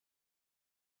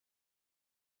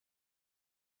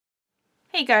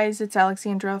Hey guys, it's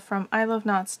Alexandra from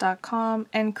EyeLoveKnots.com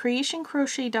and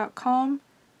CreationCrochet.com.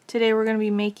 Today we're going to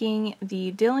be making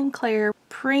the Dylan Claire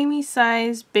Preemie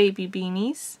size baby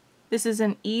beanies. This is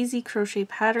an easy crochet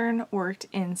pattern worked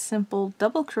in simple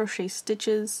double crochet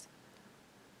stitches.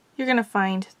 You're going to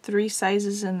find 3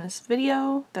 sizes in this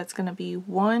video. That's going to be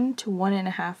 1 to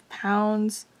 1.5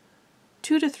 pounds,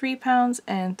 2 to 3 pounds,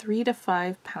 and 3 to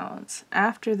 5 pounds.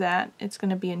 After that, it's going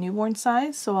to be a newborn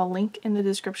size, so I'll link in the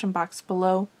description box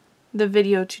below the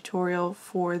video tutorial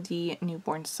for the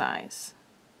newborn size.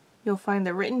 You'll find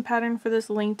the written pattern for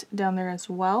this linked down there as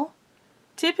well.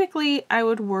 Typically, I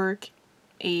would work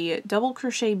a double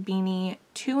crochet beanie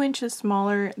 2 inches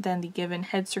smaller than the given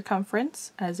head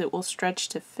circumference, as it will stretch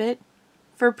to fit.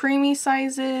 For preemie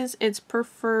sizes, it's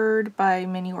preferred by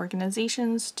many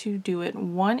organizations to do it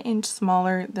 1 inch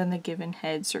smaller than the given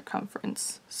head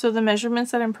circumference. So the measurements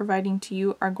that I'm providing to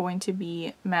you are going to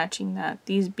be matching that.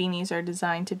 These beanies are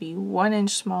designed to be 1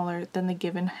 inch smaller than the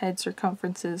given head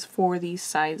circumferences for these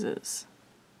sizes.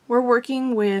 We're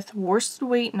working with worsted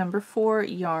weight number 4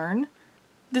 yarn.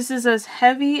 This is as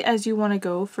heavy as you want to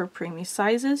go for preemie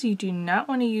sizes. You do not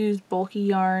want to use bulky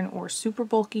yarn or super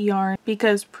bulky yarn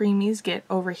because preemies get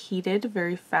overheated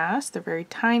very fast. They're very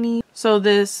tiny. So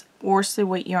this worsted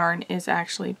weight yarn is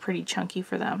actually pretty chunky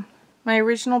for them. My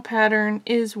original pattern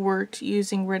is worked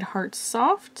using Red Heart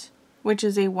Soft, which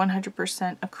is a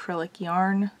 100% acrylic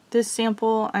yarn. This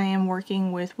sample I am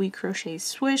working with WeCrochet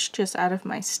Swish just out of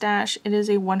my stash. It is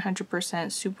a 100%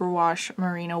 superwash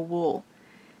merino wool.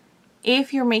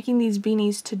 If you're making these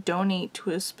beanies to donate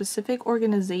to a specific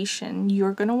organization,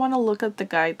 you're going to want to look at the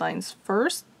guidelines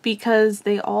first because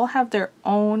they all have their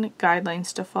own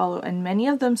guidelines to follow, and many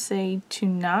of them say to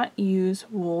not use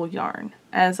wool yarn,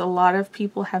 as a lot of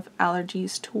people have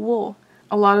allergies to wool.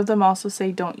 A lot of them also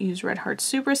say don't use Red Heart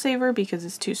Super Saver because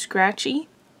it's too scratchy,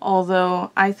 although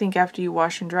I think after you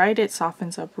wash and dry it, it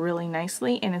softens up really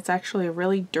nicely, and it's actually a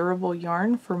really durable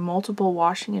yarn for multiple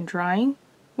washing and drying,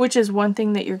 which is one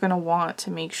thing that you're going to want to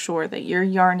make sure that your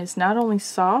yarn is not only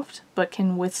soft, but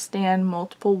can withstand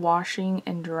multiple washing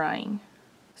and drying.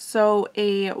 So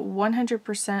a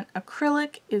 100%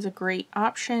 acrylic is a great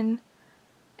option.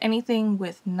 Anything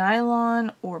with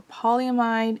nylon or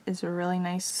polyamide is a really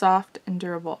nice soft and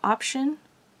durable option.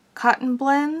 Cotton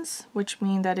blends, which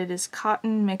mean that it is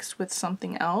cotton mixed with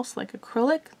something else like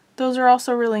acrylic, those are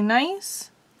also really nice.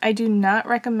 I do not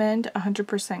recommend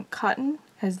 100% cotton,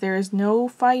 as there is no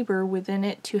fiber within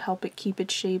it to help it keep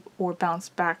its shape or bounce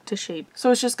back to shape. So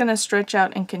it's just going to stretch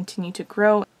out and continue to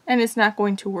grow, and it's not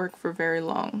going to work for very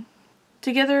long.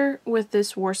 Together with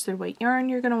this worsted weight yarn,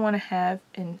 you're going to want to have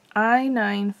an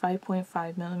I9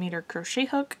 5.5mm crochet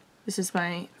hook. This is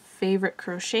my favorite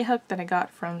crochet hook that I got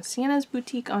from Sienna's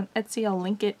Boutique on Etsy. I'll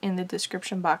link it in the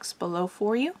description box below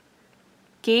for you.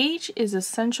 Gauge is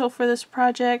essential for this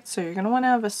project, so you're going to want to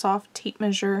have a soft tape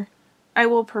measure. I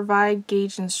will provide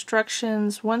gauge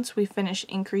instructions once we finish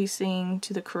increasing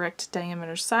to the correct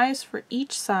diameter size for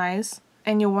each size,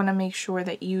 and you'll want to make sure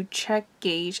that you check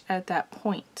gauge at that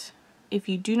point. If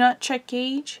you do not check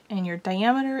gauge and your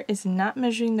diameter is not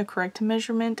measuring the correct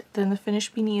measurement, then the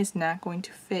finished beanie is not going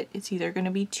to fit. It's either going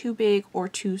to be too big or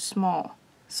too small.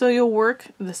 So you'll work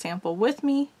the sample with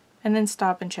me and then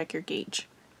stop and check your gauge.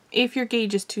 If your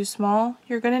gauge is too small,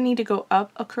 you're going to need to go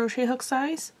up a crochet hook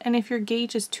size, and if your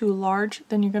gauge is too large,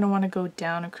 then you're going to want to go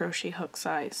down a crochet hook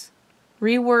size.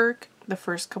 Rework the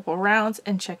first couple rounds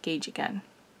and check gauge again.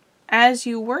 As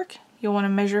you work, you'll want to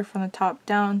measure from the top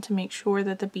down to make sure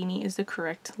that the beanie is the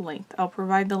correct length. I'll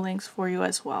provide the links for you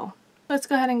as well. Let's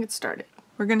go ahead and get started.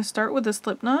 We're going to start with a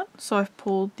slip knot, so I've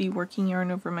pulled the working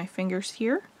yarn over my fingers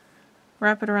here.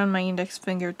 Wrap it around my index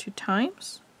finger 2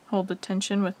 times. Hold the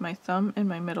tension with my thumb and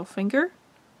my middle finger.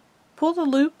 Pull the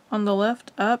loop on the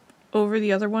left up over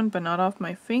the other one but not off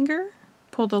my finger.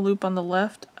 Pull the loop on the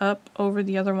left up over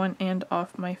the other one and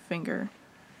off my finger.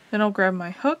 Then I'll grab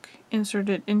my hook, insert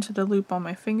it into the loop on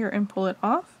my finger and pull it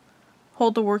off.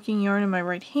 Hold the working yarn in my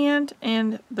right hand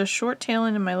and the short tail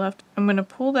end in my left. I'm going to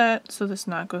pull that so this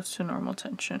knot goes to normal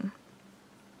tension.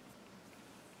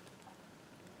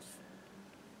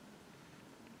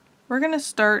 We're going to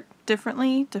start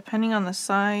differently depending on the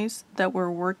size that we're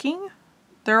working.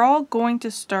 They're all going to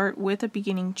start with a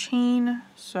beginning chain,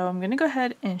 so I'm going to go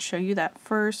ahead and show you that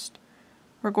first.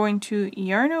 We're going to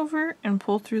yarn over and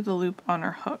pull through the loop on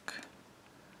our hook.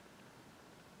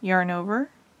 Yarn over,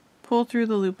 pull through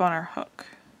the loop on our hook.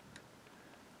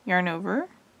 Yarn over,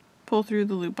 pull through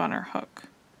the loop on our hook.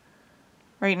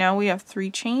 Right now we have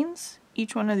 3 chains.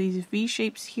 Each one of these V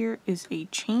shapes here is a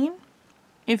chain.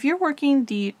 If you're working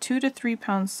the 2 to 3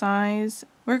 pound size,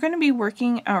 we're going to be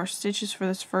working our stitches for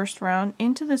this first round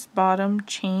into this bottom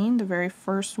chain, the very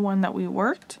first one that we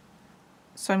worked.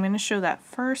 So I'm going to show that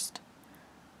first.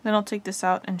 Then I'll take this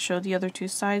out and show the other two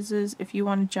sizes. If you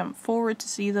want to jump forward to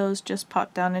see those, just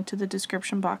pop down into the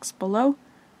description box below,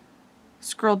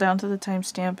 scroll down to the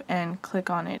timestamp and click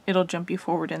on it. It'll jump you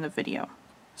forward in the video.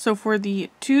 So for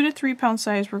the 2 to 3 pound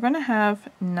size, we're going to have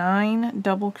 9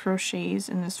 double crochets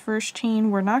in this first chain.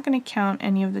 We're not going to count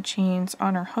any of the chains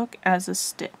on our hook as a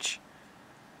stitch.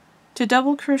 To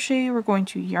double crochet, we're going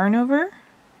to yarn over,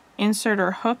 insert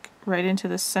our hook right into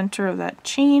the center of that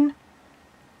chain,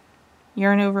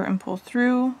 yarn over and pull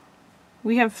through.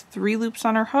 We have 3 loops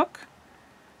on our hook.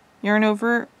 Yarn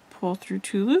over, pull through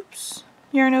 2 loops.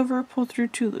 Yarn over, pull through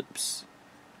 2 loops.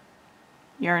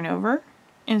 Yarn over,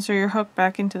 insert your hook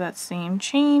back into that same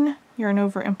chain, yarn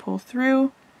over and pull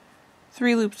through.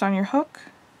 3 loops on your hook.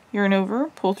 Yarn over,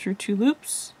 pull through 2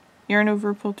 loops. Yarn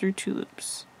over, pull through 2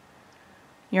 loops.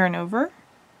 Yarn over,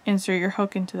 insert your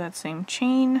hook into that same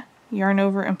chain, yarn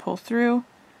over and pull through.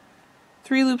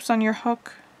 3 loops on your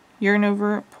hook. Yarn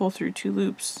over, pull through 2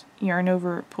 loops, yarn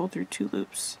over, pull through 2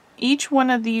 loops. Each one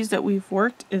of these that we've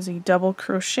worked is a double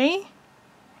crochet,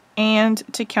 and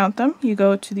to count them, you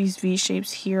go to these V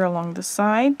shapes here along the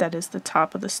side, that is the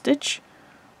top of the stitch.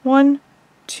 1,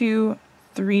 2,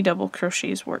 3 double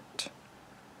crochets worked.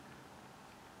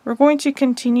 We're going to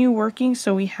continue working,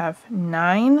 so we have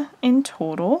 9 in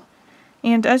total,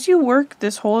 and as you work,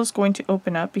 this hole is going to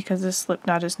open up because this slip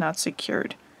knot is not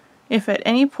secured. If at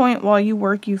any point while you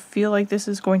work you feel like this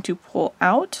is going to pull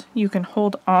out, you can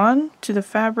hold on to the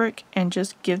fabric and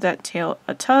just give that tail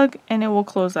a tug and it will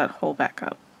close that hole back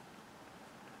up.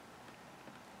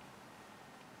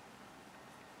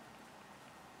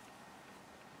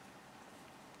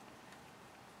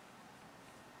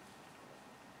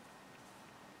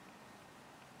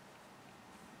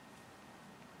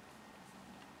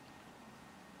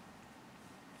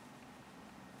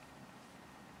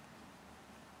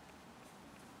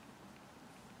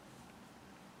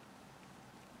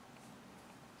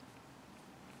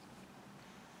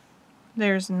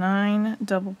 There's 9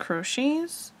 double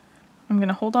crochets. I'm going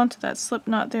to hold on to that slip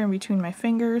knot there in between my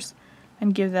fingers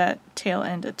and give that tail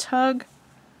end a tug.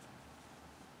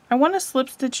 I want to slip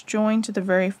stitch join to the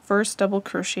very first double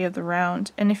crochet of the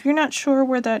round, and if you're not sure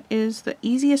where that is, the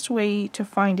easiest way to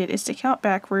find it is to count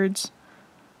backwards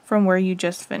from where you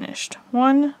just finished.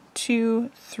 1,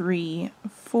 2, 3,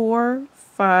 4,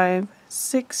 5,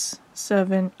 6,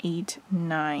 7, 8,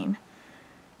 9.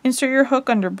 Insert your hook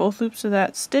under both loops of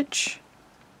that stitch.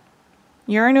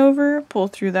 Yarn over, pull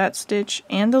through that stitch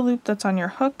and the loop that's on your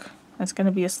hook. That's going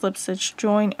to be a slip stitch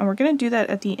join, and we're going to do that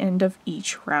at the end of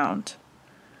each round.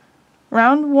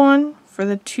 Round 1 for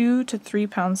the 2 to 3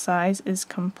 pound size is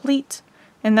complete,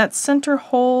 and that center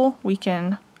hole we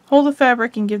can hold the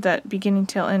fabric and give that beginning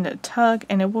tail end a tug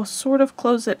and it will sort of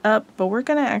close it up, but we're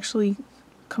going to actually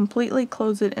completely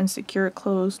close it and secure it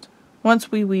closed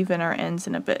once we weave in our ends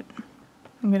in a bit.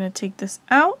 I'm going to take this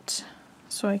out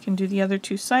so I can do the other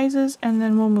 2 sizes, and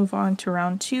then we'll move on to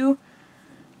round 2.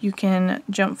 You can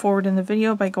jump forward in the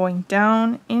video by going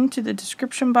down into the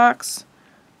description box,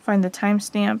 find the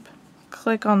timestamp,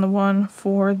 click on the one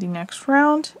for the next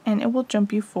round, and it will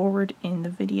jump you forward in the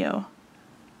video.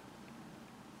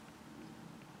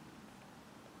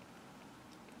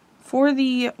 For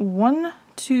the 1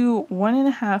 to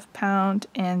 1.5 pound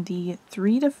and the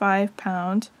 3 to 5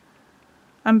 pound,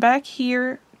 I'm back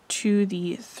here to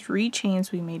the 3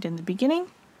 chains we made in the beginning.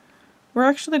 We're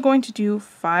actually going to do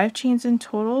 5 chains in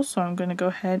total, so I'm going to go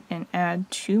ahead and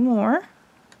add 2 more.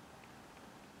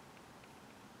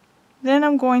 Then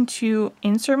I'm going to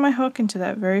insert my hook into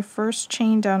that very first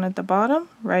chain down at the bottom,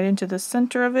 right into the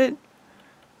center of it,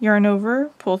 yarn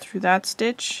over, pull through that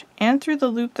stitch and through the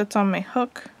loop that's on my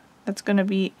hook. That's going to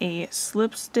be a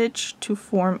slip stitch to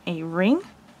form a ring.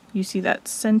 You see that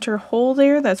center hole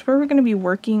there? That's where we're going to be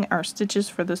working our stitches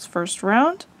for this first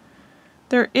round.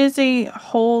 There is a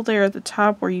hole there at the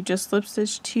top where you just slip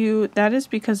stitch to. That is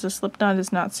because the slip knot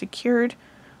is not secured.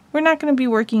 We're not going to be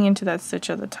working into that stitch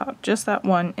at the top, just that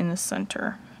one in the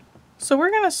center. So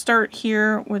we're going to start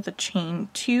here with a chain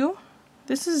 2.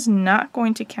 This is not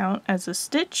going to count as a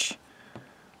stitch.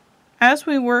 As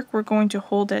we work, we're going to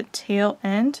hold that tail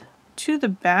end to the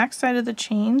back side of the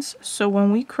chains, so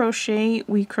when we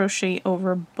crochet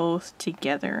over both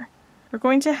together. We're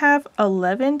going to have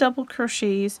 11 double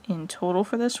crochets in total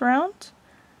for this round.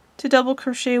 To double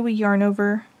crochet, we yarn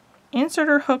over, insert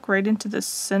our hook right into the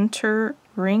center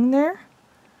ring there.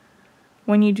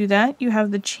 When you do that, you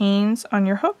have the chains on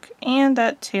your hook and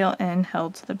that tail end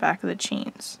held to the back of the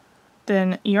chains.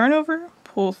 Then yarn over,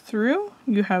 pull through.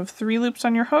 You have 3 loops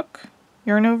on your hook.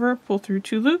 Yarn over, pull through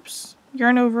 2 loops.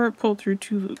 Yarn over, pull through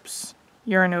 2 loops.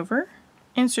 Yarn over,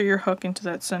 insert your hook into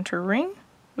that center ring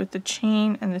with the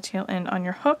chain and the tail end on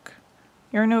your hook.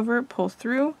 Yarn over, pull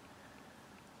through.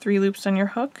 3 loops on your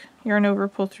hook. Yarn over,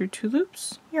 pull through 2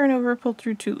 loops. Yarn over, pull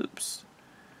through 2 loops.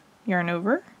 Yarn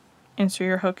over, insert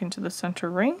your hook into the center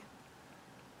ring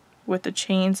with the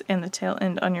chains and the tail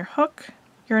end on your hook.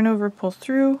 Yarn over, pull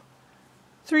through.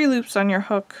 3 loops on your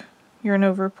hook. Yarn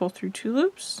over, pull through 2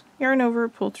 loops. Yarn over,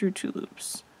 pull through 2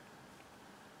 loops.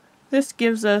 This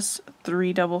gives us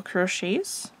 3 double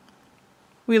crochets.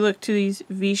 We look to these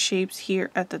V shapes here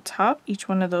at the top. Each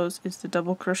one of those is the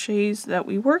double crochets that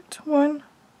we worked. 1,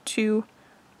 2,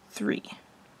 3.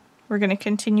 We're going to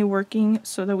continue working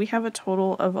so that we have a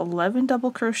total of 11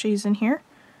 double crochets in here.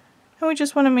 And we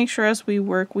just want to make sure as we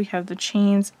work we have the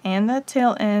chains and that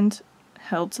tail end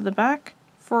held to the back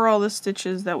for all the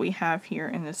stitches that we have here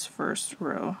in this first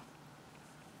row.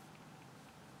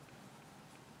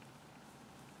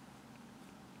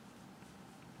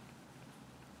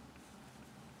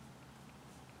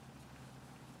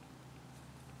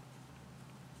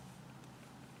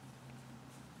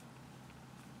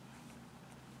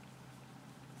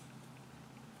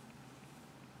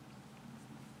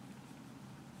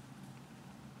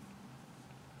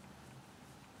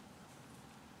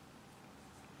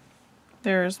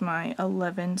 There's my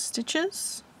 11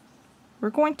 stitches.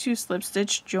 We're going to slip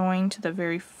stitch join to the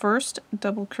very first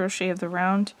double crochet of the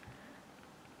round.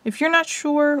 If you're not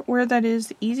sure where that is,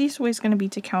 the easiest way is going to be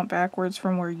to count backwards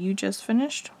from where you just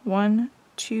finished. 1,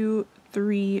 2,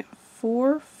 3,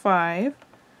 4, 5,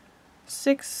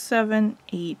 6, 7,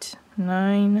 8,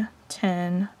 9,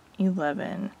 10,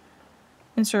 11.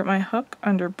 Insert my hook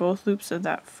under both loops of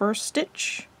that first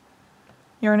stitch.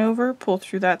 Yarn over, pull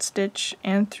through that stitch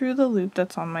and through the loop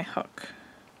that's on my hook.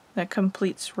 That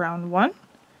completes round 1.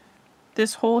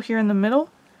 This hole here in the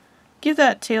middle, give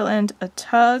that tail end a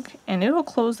tug and it'll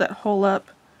close that hole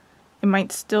up. It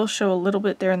might still show a little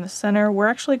bit there in the center. We're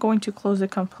actually going to close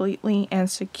it completely and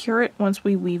secure it once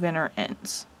we weave in our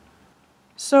ends.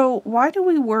 So why do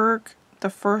we work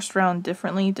the first round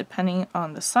differently depending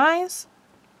on the size?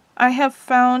 I have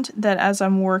found that as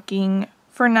I'm working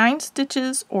for 9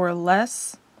 stitches or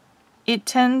less, it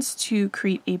tends to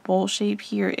create a bowl shape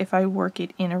here if I work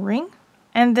it in a ring.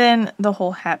 And then the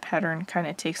whole hat pattern kind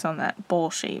of takes on that bowl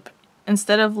shape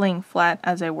instead of laying flat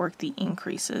as I work the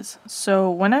increases.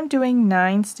 So when I'm doing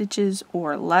 9 stitches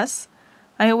or less,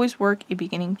 I always work a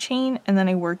beginning chain and then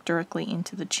I work directly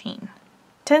into the chain.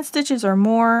 10 stitches or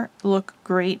more look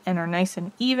great and are nice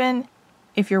and even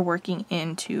if you're working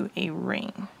into a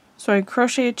ring. So I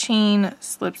crochet a chain,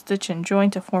 slip stitch and join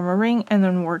to form a ring, and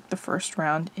then work the first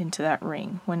round into that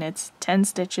ring when it's 10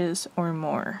 stitches or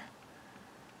more.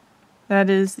 That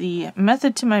is the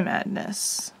method to my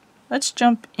madness. Let's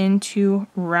jump into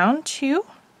round 2.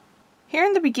 Here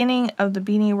in the beginning of the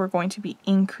beanie we're going to be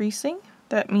increasing.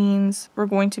 That means we're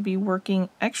going to be working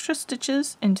extra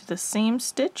stitches into the same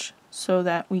stitch so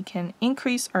that we can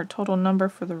increase our total number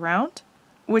for the round,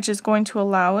 which is going to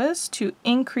allow us to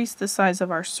increase the size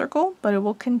of our circle, but it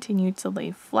will continue to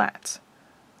lay flat.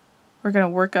 We're going to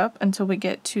work up until we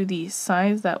get to the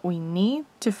size that we need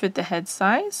to fit the head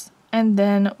size, and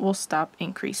then we'll stop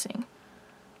increasing.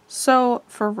 So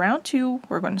for round 2,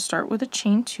 we're going to start with a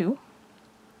chain 2.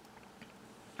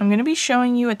 I'm going to be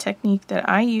showing you a technique that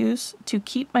I use to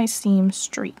keep my seam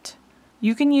straight.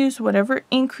 You can use whatever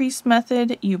increase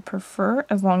method you prefer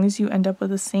as long as you end up with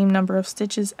the same number of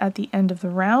stitches at the end of the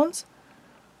rounds.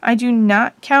 I do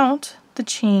not count the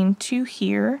chain 2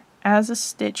 here as a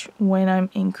stitch when I'm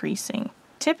increasing.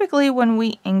 Typically when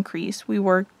we increase, we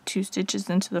work 2 stitches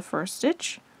into the first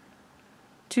stitch,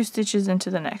 2 stitches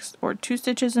into the next, or 2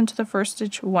 stitches into the first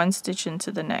stitch, 1 stitch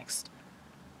into the next.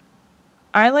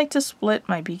 I like to split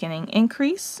my beginning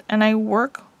increase and I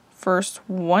work first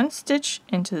 1 stitch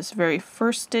into this very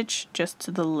first stitch just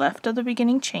to the left of the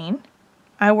beginning chain.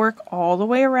 I work all the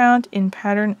way around in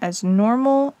pattern as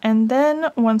normal, and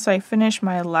then once I finish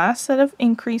my last set of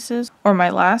increases or my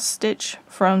last stitch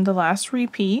from the last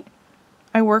repeat,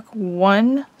 I work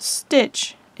 1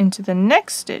 stitch into the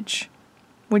next stitch,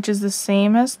 which is the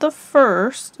same as the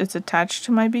first. It's attached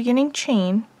to my beginning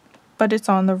chain, but it's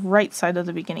on the right side of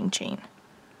the beginning chain.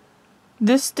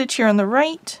 This stitch here on the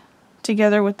right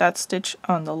together with that stitch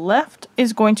on the left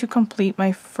is going to complete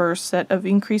my first set of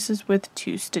increases with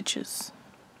 2 stitches.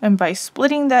 And by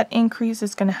splitting that increase,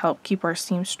 it's going to help keep our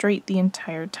seam straight the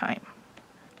entire time.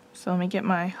 So let me get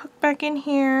my hook back in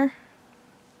here.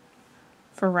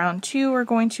 For round 2, we're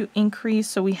going to increase,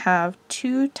 so we have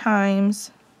 2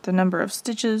 times the number of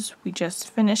stitches we just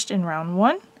finished in round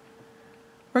 1.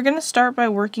 We're going to start by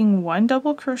working 1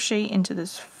 double crochet into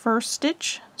this first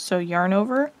stitch, so yarn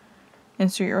over,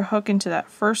 insert your hook into that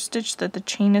first stitch that the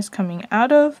chain is coming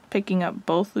out of, picking up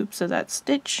both loops of that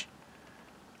stitch,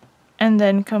 and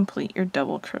then complete your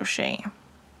double crochet.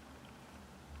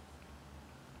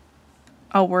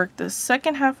 I'll work the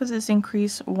second half of this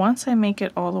increase once I make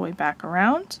it all the way back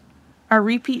around. Our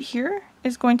repeat here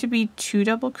is going to be 2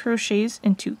 double crochets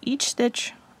into each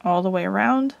stitch all the way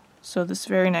around. So this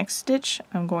very next stitch,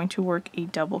 I'm going to work a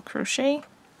double crochet.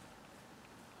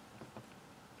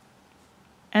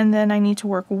 And then I need to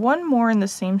work 1 more in the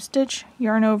same stitch,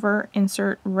 yarn over,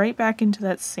 insert right back into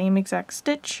that same exact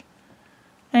stitch,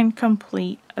 and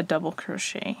complete a double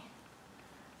crochet.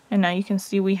 And now you can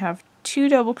see we have 2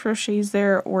 double crochets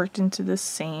there worked into the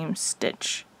same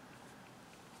stitch.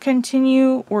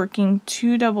 Continue working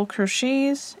 2 double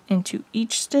crochets into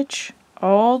each stitch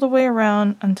all the way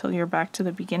around until you're back to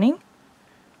the beginning.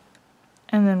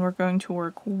 And then we're going to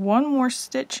work 1 more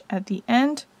stitch at the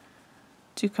end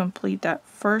to complete that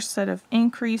first set of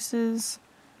increases.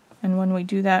 And when we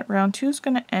do that, round 2 is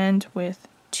going to end with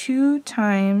 2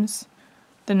 times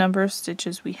the number of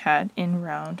stitches we had in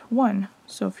round 1.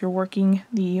 So if you're working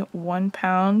the 1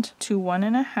 pound to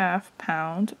 1.5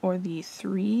 pound or the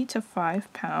 3 to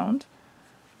 5 pound,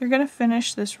 you're going to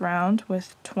finish this round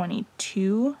with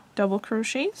 22 double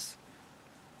crochets.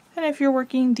 And if you're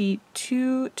working the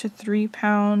 2 to 3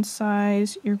 pound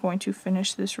size, you're going to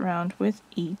finish this round with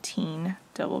 18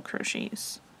 double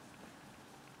crochets.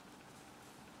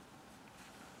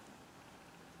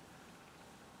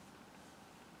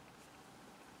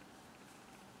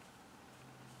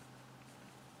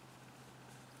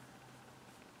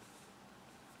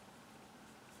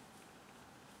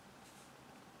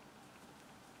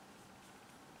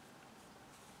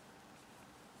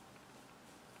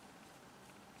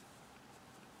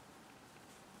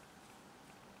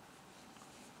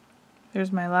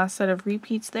 There's my last set of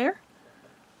repeats there.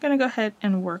 I'm going to go ahead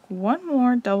and work 1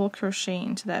 more double crochet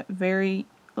into that very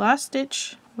last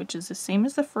stitch, which is the same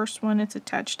as the first one. It's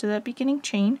attached to that beginning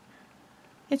chain.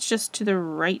 It's just to the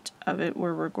right of it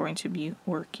where we're going to be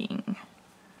working.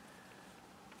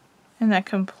 And that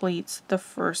completes the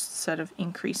first set of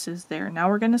increases there. Now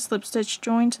we're going to slip stitch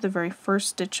join to the very first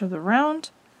stitch of the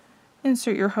round.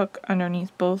 Insert your hook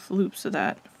underneath both loops of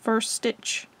that first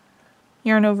stitch.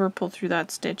 Yarn over, pull through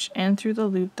that stitch and through the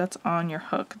loop that's on your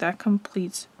hook. That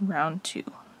completes round 2.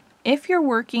 If you're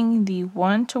working the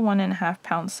 1 to 1.5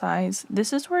 pound size,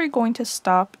 this is where you're going to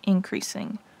stop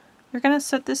increasing. You're going to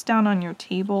set this down on your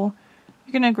table.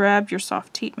 You're going to grab your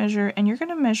soft tape measure and you're going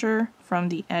to measure from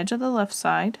the edge of the left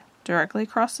side directly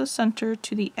across the center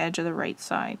to the edge of the right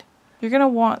side. You're going to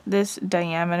want this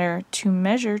diameter to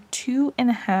measure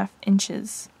 2.5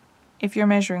 inches. If you're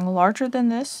measuring larger than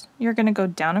this, you're going to go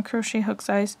down a crochet hook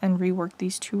size and rework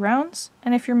these 2 rounds.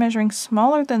 And if you're measuring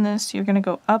smaller than this, you're going to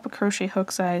go up a crochet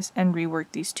hook size and rework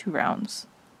these 2 rounds.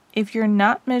 If you're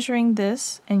not measuring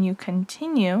this and you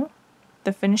continue,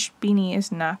 the finished beanie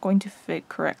is not going to fit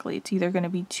correctly. It's either going to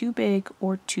be too big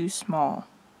or too small.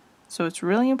 So it's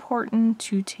really important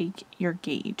to take your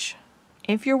gauge.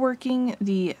 If you're working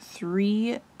the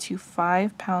 3 to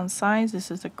 5 pound size, this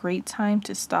is a great time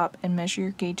to stop and measure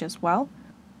your gauge as well.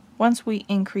 Once we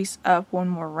increase up 1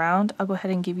 more round, I'll go ahead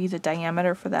and give you the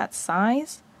diameter for that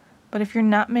size. But if you're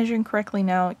not measuring correctly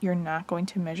now, you're not going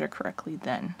to measure correctly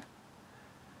then.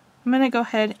 I'm going to go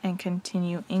ahead and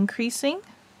continue increasing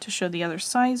to show the other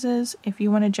sizes. If you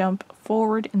want to jump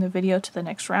forward in the video to the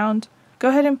next round, go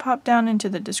ahead and pop down into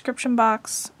the description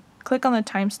box, click on the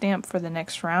timestamp for the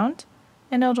next round,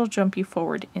 and it'll jump you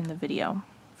forward in the video.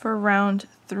 For round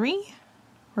 3,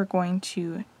 we're going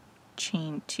to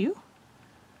chain 2.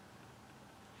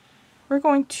 We're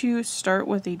going to start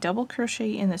with a double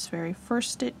crochet in this very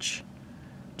first stitch,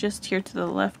 just here to the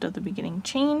left of the beginning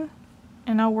chain,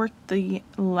 and I'll work the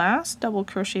last double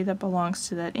crochet that belongs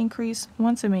to that increase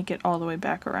once I make it all the way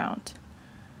back around.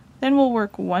 Then we'll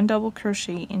work 1 double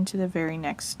crochet into the very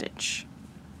next stitch.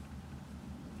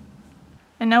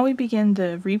 And now we begin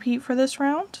the repeat for this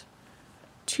round.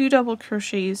 2 double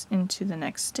crochets into the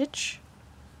next stitch.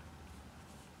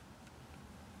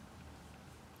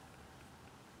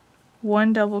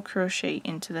 1 double crochet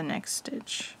into the next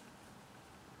stitch.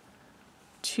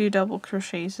 2 double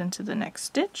crochets into the next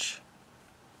stitch.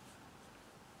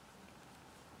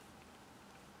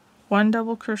 1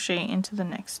 double crochet into the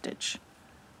next stitch.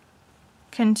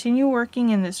 Continue working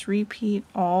in this repeat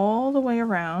all the way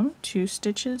around, 2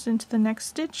 stitches into the next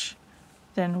stitch,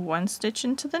 then 1 stitch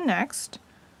into the next,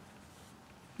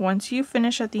 Once you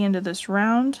finish at the end of this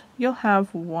round, you'll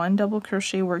have one double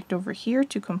crochet worked over here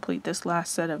to complete this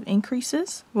last set of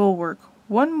increases. We'll work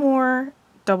one more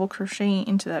double crochet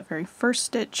into that very first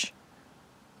stitch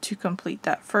to complete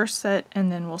that first set,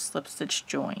 and then we'll slip stitch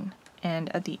join. And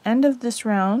at the end of this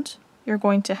round, you're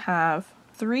going to have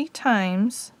 3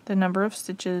 times the number of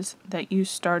stitches that you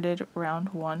started round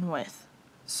 1 with.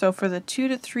 So for the 2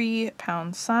 to 3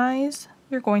 pound size,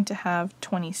 you're going to have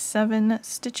 27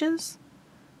 stitches,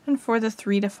 and for the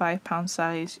 3 to 5 pound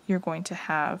size, you're going to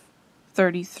have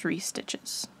 33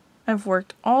 stitches. I've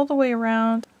worked all the way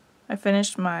around. I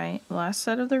finished my last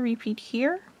set of the repeat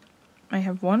here. I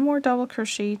have one more double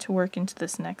crochet to work into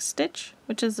this next stitch,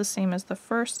 which is the same as the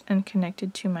first and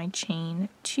connected to my chain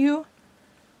 2.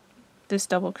 This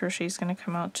double crochet is going to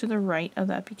come out to the right of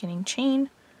that beginning chain.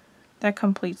 That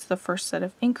completes the first set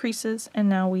of increases, and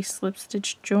now we slip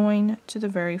stitch join to the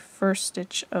very first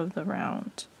stitch of the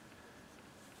round.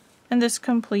 And this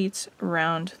completes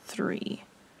round 3.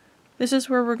 This is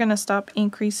where we're going to stop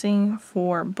increasing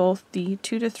for both the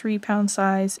 2 to 3 pound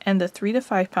size and the 3 to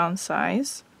 5 pound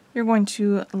size. You're going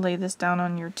to lay this down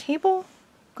on your table,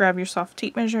 grab your soft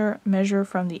tape measure, measure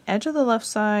from the edge of the left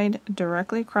side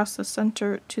directly across the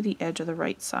center to the edge of the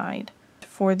right side.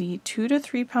 For the 2 to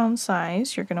 3 pound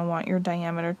size, you're going to want your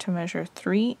diameter to measure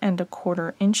 3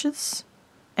 1/4 inches.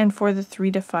 And for the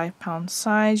 3 to 5 pound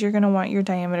size, you're going to want your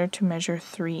diameter to measure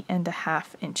 3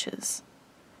 1/2 inches.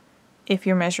 If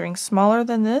you're measuring smaller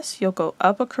than this, you'll go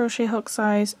up a crochet hook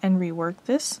size and rework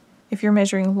this. If you're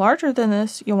measuring larger than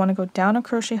this, you'll want to go down a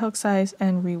crochet hook size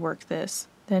and rework this,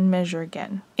 then measure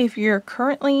again. If you're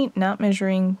currently not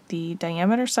measuring the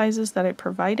diameter sizes that I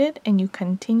provided and you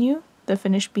continue, the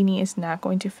finished beanie is not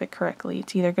going to fit correctly.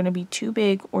 It's either going to be too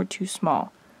big or too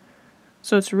small.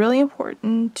 So it's really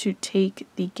important to take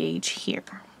the gauge here.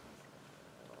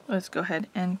 Let's go ahead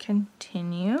and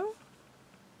continue.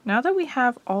 Now that we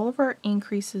have all of our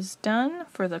increases done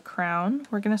for the crown,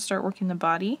 we're going to start working the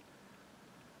body.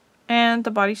 And the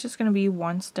body's just going to be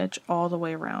 1 stitch all the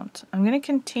way around. I'm going to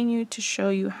continue to show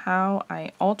you how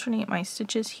I alternate my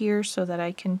stitches here so that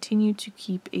I continue to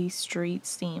keep a straight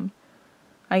seam.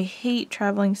 I hate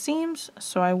traveling seams,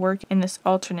 so I work in this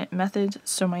alternate method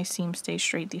so my seam stays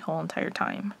straight the whole entire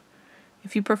time.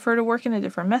 If you prefer to work in a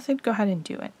different method, go ahead and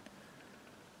do it.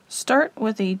 Start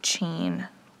with a chain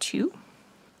 2.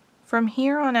 From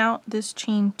here on out, this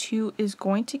chain 2 is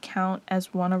going to count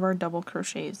as one of our double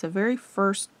crochets, the very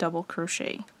first double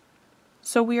crochet.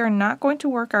 So we are not going to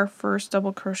work our first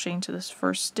double crochet into this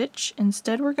first stitch.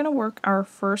 Instead, we're going to work our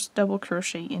first double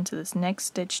crochet into this next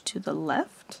stitch to the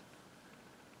left.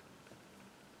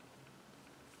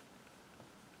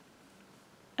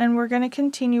 And we're going to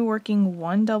continue working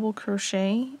 1 double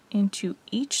crochet into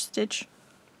each stitch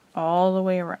all the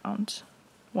way around.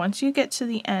 Once you get to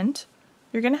the end,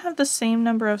 you're going to have the same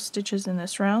number of stitches in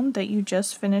this round that you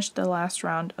just finished the last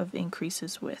round of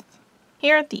increases with.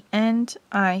 Here at the end,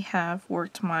 I have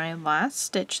worked my last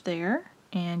stitch there,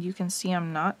 and you can see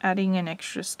I'm not adding an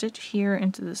extra stitch here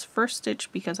into this first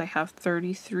stitch because I have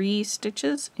 33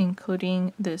 stitches,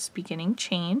 including this beginning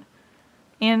chain.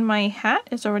 And my hat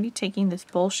is already taking this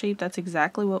bowl shape. That's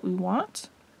exactly what we want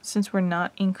since we're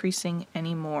not increasing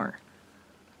anymore.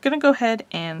 Gonna go ahead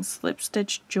and slip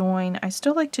stitch join. I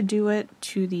still like to do it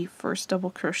to the first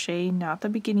double crochet, not the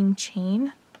beginning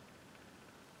chain.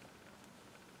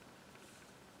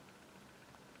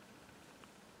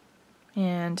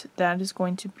 And that is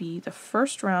going to be the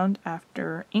first round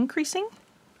after increasing.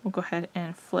 We'll go ahead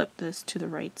and flip this to the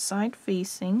right side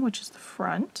facing, which is the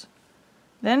front.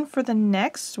 Then for the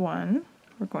next one,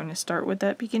 we're going to start with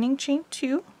that beginning chain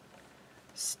 2.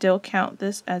 Still count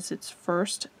this as its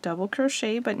first double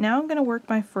crochet, but now I'm going to work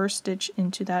my first stitch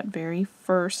into that very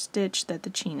first stitch that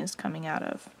the chain is coming out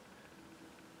of.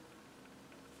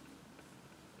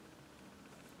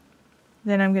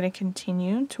 Then I'm going to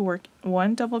continue to work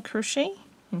 1 double crochet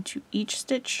into each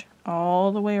stitch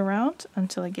all the way around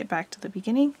until I get back to the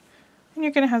beginning, and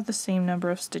you're going to have the same number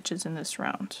of stitches in this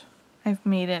round. I've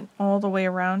made it all the way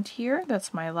around here.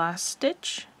 That's my last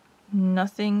stitch.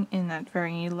 Nothing in that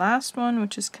very last one,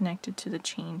 which is connected to the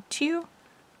chain 2.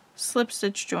 Slip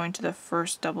stitch join to the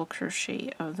first double crochet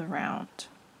of the round.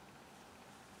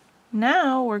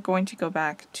 Now we're going to go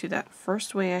back to that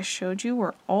first way I showed you.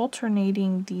 We're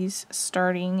alternating these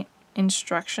starting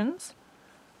instructions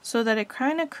so that it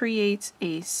kind of creates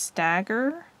a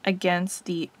stagger against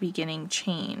the beginning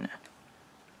chain.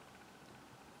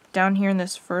 Down here in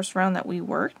this first round that we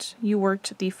worked, you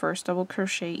worked the first double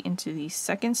crochet into the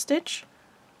second stitch,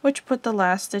 which put the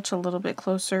last stitch a little bit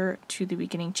closer to the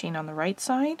beginning chain on the right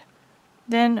side,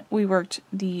 Then we worked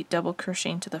the double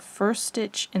crochet into the first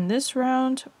stitch in this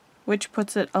round, which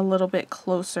puts it a little bit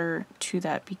closer to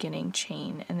that beginning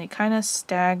chain, and they kind of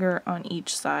stagger on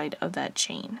each side of that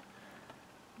chain.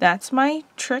 That's my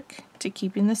trick to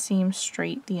keeping the seam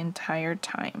straight the entire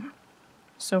time.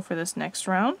 So for this next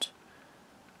round,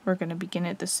 we're going to begin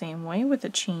it the same way with a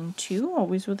chain 2,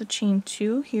 always with a chain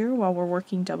 2 here while we're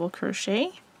working double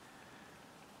crochet.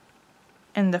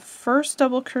 And the first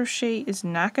double crochet is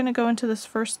not going to go into this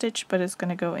first stitch, but it's going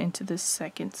to go into this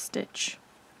second stitch.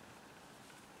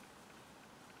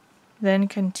 Then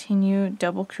continue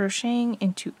double crocheting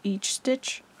into each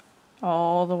stitch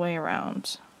all the way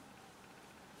around.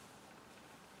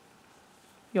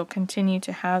 You'll continue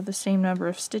to have the same number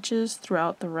of stitches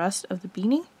throughout the rest of the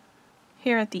beanie.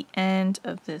 Here at the end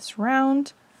of this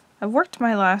round, I've worked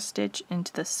my last stitch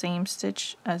into the same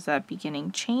stitch as that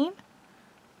beginning chain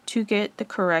to get the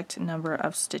correct number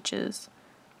of stitches.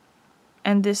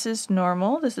 And this is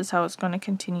normal. This is how it's going to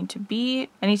continue to be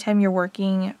anytime you're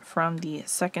working from the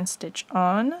second stitch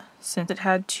on, since it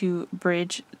had to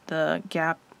bridge the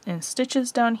gap in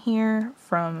stitches down here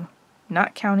from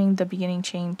not counting the beginning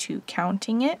chain to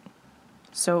counting it.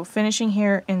 So finishing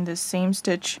here in the same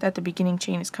stitch that the beginning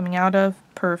chain is coming out of,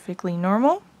 perfectly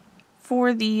normal.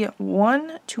 For the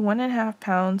 1 to 1.5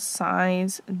 pound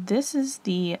size, this is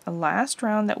the last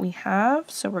round that we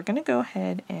have, so we're going to go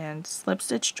ahead and slip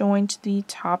stitch join to the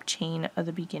top chain of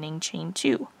the beginning chain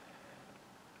 2.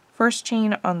 First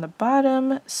chain on the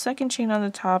bottom, second chain on the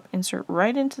top, insert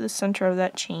right into the center of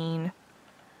that chain,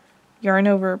 yarn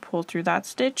over, pull through that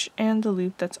stitch and the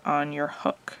loop that's on your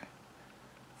hook.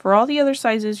 For all the other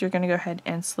sizes, you're going to go ahead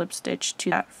and slip stitch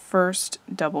to that first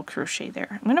double crochet there.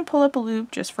 I'm going to pull up a loop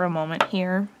just for a moment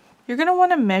here. You're going to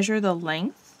want to measure the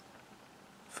length.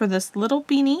 For this little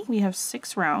beanie, we have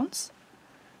 6 rounds.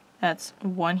 That's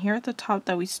 1 here at the top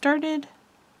that we started,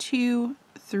 2,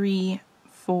 3,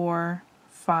 4,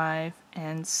 5,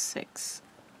 and 6.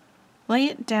 Lay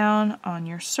it down on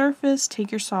your surface,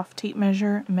 take your soft tape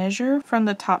measure, measure from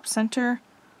the top center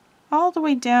all the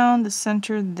way down the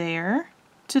center there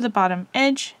to the bottom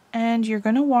edge, and you're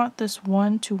going to want this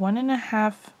 1 to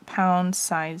 1.5 pound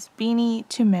size beanie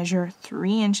to measure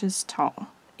 3 inches tall.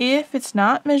 If it's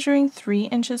not measuring 3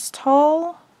 inches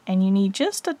tall and you need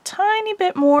just a tiny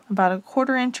bit more, about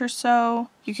 1/4 inch or so,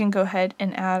 you can go ahead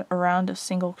and add a round of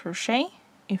single crochet.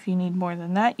 If you need more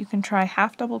than that, you can try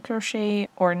half double crochet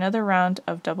or another round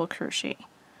of double crochet.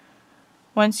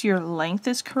 Once your length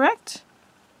is correct,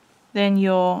 then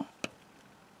you'll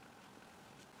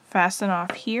fasten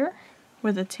off here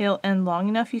with the tail end long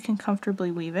enough you can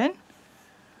comfortably weave in.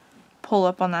 Pull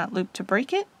up on that loop to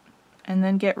break it, and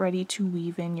then get ready to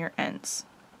weave in your ends.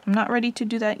 I'm not ready to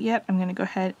do that yet. I'm going to go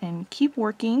ahead and keep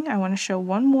working. I want to show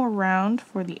one more round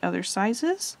for the other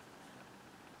sizes.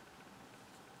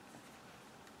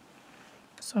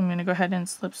 So I'm going to go ahead and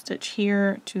slip stitch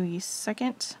here to the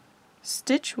second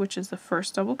stitch, which is the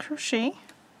first double crochet.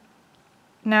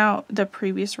 Now, the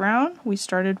previous round, we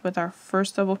started with our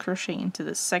first double crochet into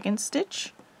the second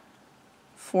stitch.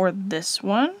 For this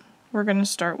one, we're going to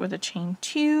start with a chain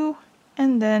 2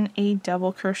 and then a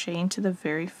double crochet into the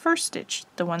very first stitch,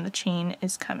 the one the chain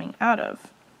is coming out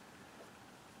of.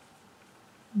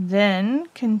 Then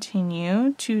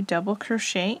continue to double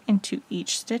crochet into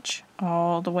each stitch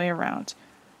all the way around.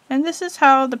 And this is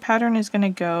how the pattern is going to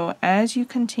go as you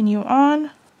continue on.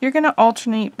 You're going to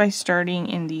alternate by starting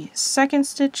in the second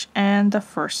stitch and the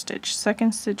first stitch.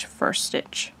 Second stitch, first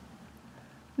stitch.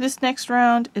 This next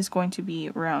round is going to be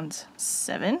round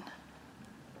 7.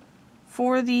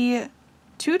 For the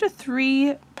 2 to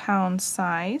 3 pound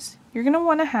size, you're going to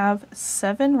want to have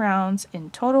 7 rounds in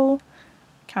total,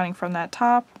 counting from that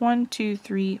top. 1, 2,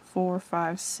 3, 4,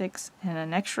 5, 6, and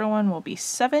an extra one will be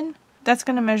 7. That's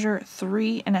going to measure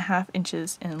 3.5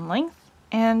 inches in length.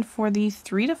 And for the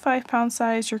 3 to 5 pound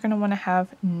size, you're going to want to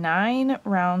have 9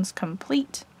 rounds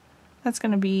complete. That's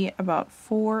going to be about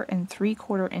 4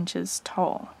 3/4 inches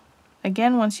tall.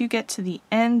 Again, once you get to the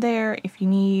end there, if you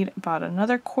need about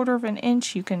another 1/4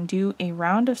 inch, you can do a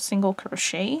round of single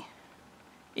crochet.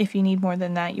 If you need more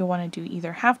than that, you'll want to do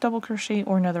either half double crochet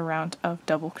or another round of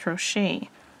double crochet.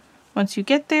 Once you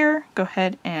get there, go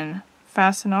ahead and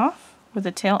fasten off with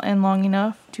the tail end long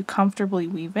enough to comfortably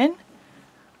weave in.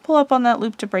 Pull up on that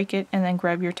loop to break it, and then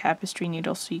grab your tapestry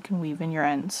needle so you can weave in your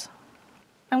ends.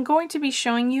 I'm going to be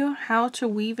showing you how to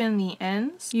weave in the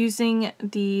ends using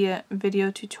the video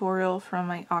tutorial from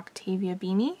my Octavia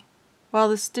beanie. While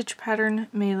the stitch pattern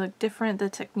may look different,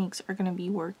 the techniques are going to be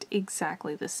worked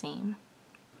exactly the same.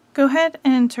 Go ahead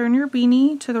and turn your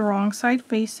beanie to the wrong side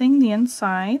facing the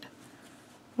inside.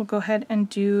 we'll go ahead and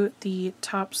do the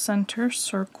top center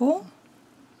circle.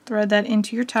 Thread that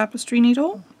into your tapestry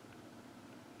needle.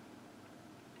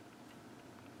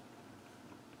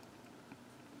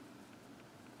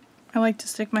 I like to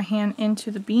stick my hand into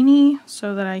the beanie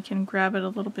so that I can grab it a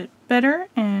little bit better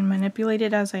and manipulate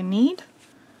it as I need.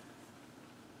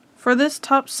 For this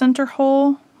top center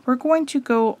hole, we're going to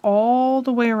go all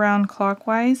the way around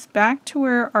clockwise back to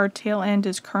where our tail end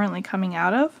is currently coming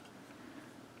out of.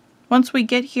 Once we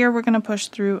get here, we're going to push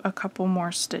through a couple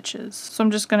more stitches. So I'm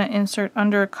just going to insert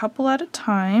under a couple at a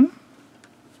time.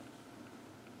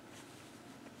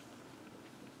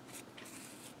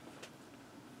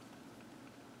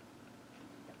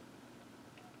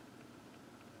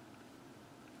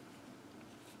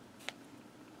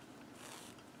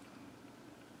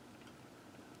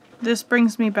 This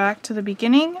brings me back to the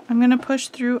beginning. I'm going to push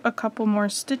through a couple more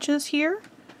stitches here.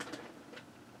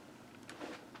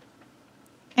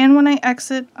 And when I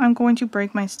exit, I'm going to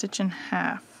break my stitch in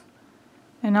half.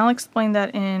 And I'll explain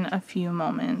that in a few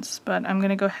moments, but I'm going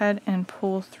to go ahead and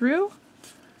pull through.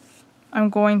 I'm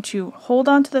going to hold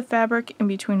onto the fabric in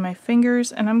between my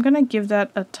fingers, and I'm going to give that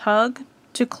a tug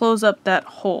to close up that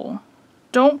hole.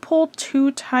 Don't pull too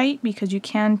tight because you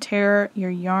can tear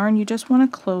your yarn. You just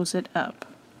want to close it up.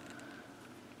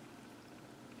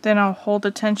 Then I'll hold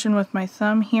the tension with my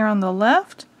thumb here on the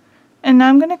left, and now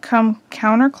I'm going to come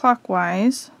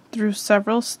counterclockwise through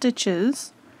several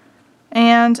stitches.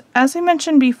 And as I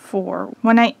mentioned before,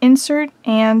 when I insert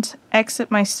and exit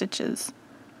my stitches,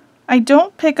 I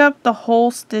don't pick up the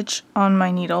whole stitch on my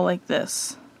needle like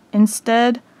this.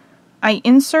 Instead, I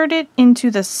insert it into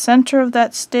the center of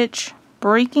that stitch,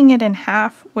 breaking it in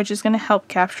half, which is going to help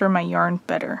capture my yarn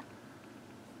better.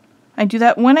 I do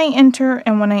that when I enter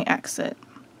and when I exit.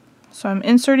 So I'm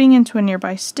inserting into a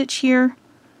nearby stitch here,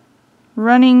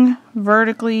 running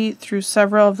vertically through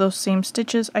several of those same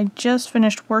stitches I just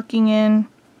finished working in,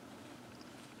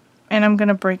 and I'm going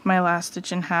to break my last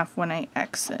stitch in half when I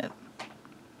exit.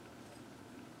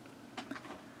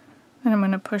 And I'm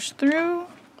going to push through,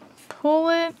 pull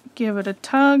it, give it a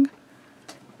tug.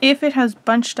 If it has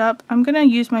bunched up, I'm going to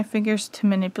use my fingers to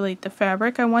manipulate the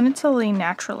fabric. I want it to lay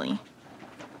naturally.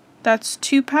 That's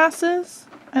 2 passes.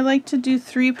 I like to do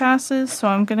 3 passes, so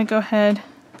I'm going to go ahead.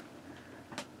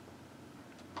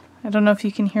 I don't know if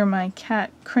you can hear my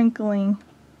cat crinkling.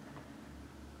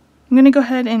 I'm going to go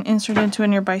ahead and insert into a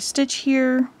nearby stitch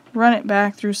here, run it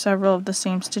back through several of the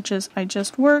same stitches I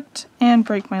just worked, and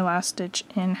break my last stitch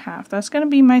in half. That's going to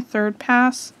be my 3rd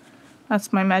pass.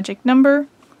 That's my magic number.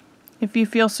 If you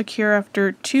feel secure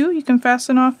after 2, you can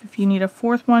fasten off. If you need a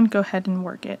 4th one, go ahead and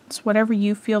work it. It's whatever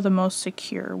you feel the most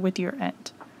secure with your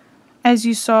end. As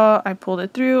you saw, I pulled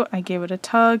it through, I gave it a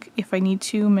tug. If I need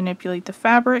to manipulate the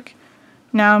fabric,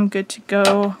 now I'm good to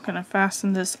go. I'm going to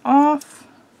fasten this off.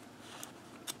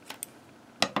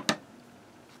 I'm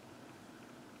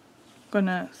going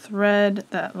to thread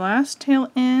that last tail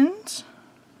end.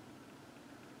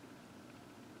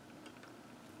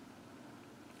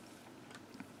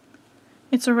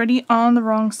 It's already on the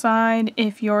wrong side.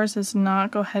 If yours is not,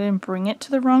 go ahead and bring it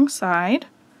to the wrong side.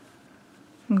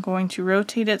 I'm going to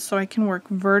rotate it so I can work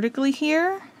vertically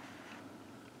here.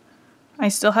 I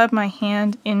still have my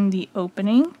hand in the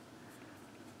opening.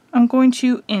 I'm going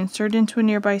to insert into a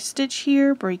nearby stitch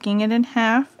here, breaking it in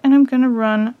half, and I'm going to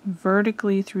run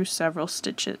vertically through several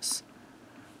stitches.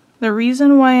 The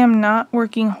reason why I'm not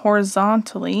working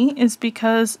horizontally is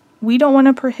because we don't want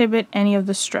to prohibit any of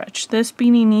the stretch. This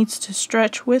beanie needs to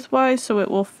stretch widthwise so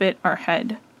it will fit our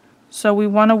head. So we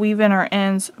want to weave in our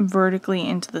ends vertically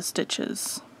into the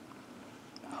stitches.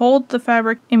 Hold the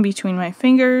fabric in between my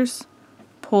fingers,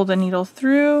 pull the needle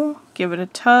through, give it a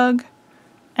tug,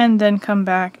 and then come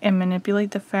back and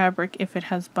manipulate the fabric if it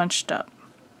has bunched up.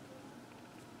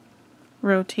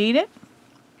 Rotate it,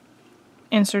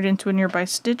 insert into a nearby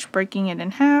stitch, breaking it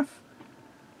in half,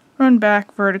 run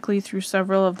back vertically through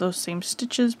several of those same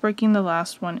stitches, breaking the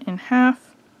last one in half.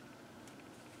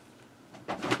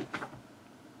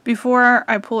 Before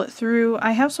I pull it through,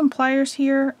 I have some pliers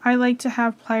here. I like to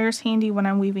have pliers handy when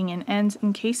I'm weaving in ends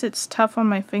in case it's tough on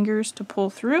my fingers to pull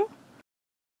through.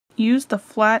 Use the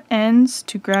flat ends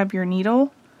to grab your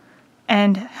needle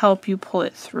and help you pull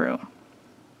it through.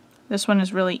 This one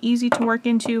is really easy to work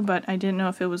into, but I didn't know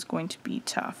if it was going to be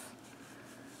tough.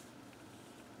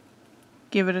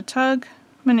 Give it a tug,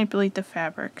 manipulate the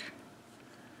fabric.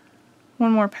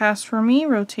 One more pass for me,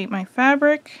 rotate my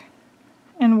fabric,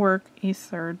 and work a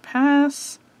 3rd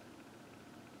pass.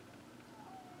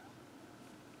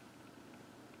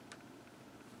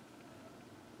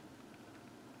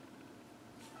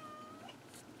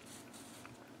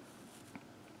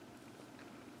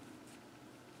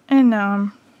 And now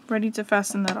I'm ready to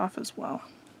fasten that off as well.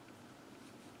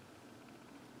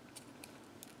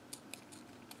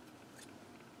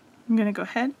 I'm going to go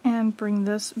ahead and bring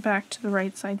this back to the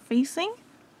right side facing.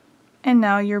 And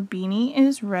now your beanie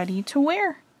is ready to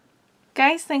wear.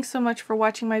 Guys, thanks so much for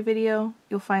watching my video.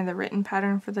 You'll find the written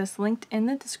pattern for this linked in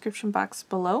the description box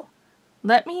below.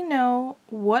 Let me know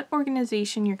what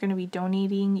organization you're going to be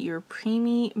donating your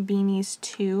preemie beanies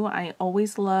to. I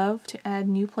always love to add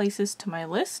new places to my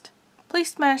list.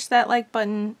 Please smash that like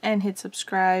button and hit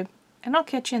subscribe, and I'll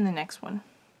catch you in the next one.